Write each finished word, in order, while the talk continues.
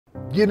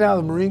Getting out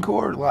of the Marine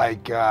Corps,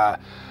 like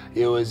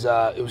it was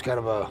kind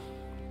of a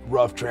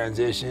rough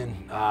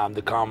transition.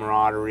 The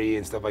camaraderie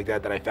and stuff like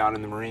that I found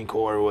in the Marine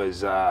Corps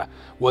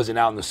wasn't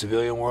out in the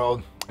civilian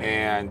world,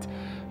 and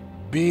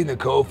being the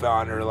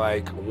co-founder,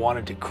 like,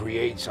 wanted to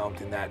create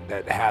something that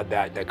had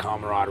that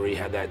camaraderie,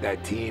 had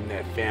that team,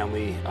 that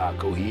family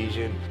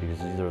cohesion. Because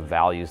these are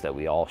values that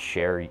we all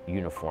share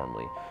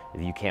uniformly.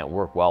 If you can't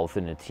work well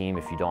within a team,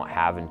 if you don't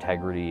have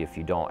integrity, if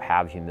you don't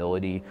have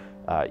humility,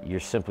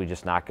 you're simply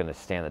just not going to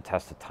stand the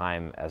test of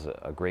time as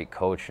a great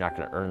coach. You're not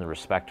going to earn the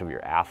respect of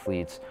your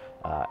athletes.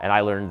 And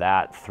I learned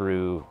that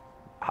through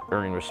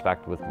earning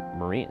respect with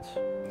Marines.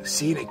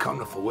 Seeing it come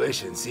to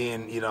fruition,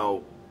 seeing,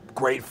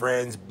 great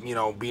friends,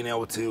 being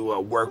able to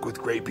work with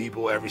great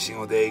people every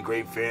single day,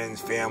 great friends,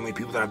 family,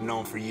 people that I've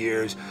known for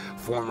years,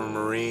 former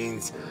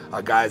Marines,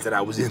 guys that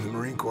I was in the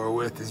Marine Corps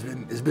with.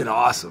 It's been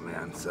awesome,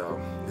 man.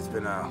 So it's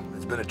been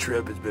a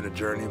trip, it's been a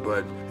journey,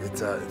 but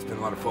it's been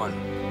a lot of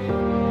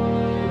fun.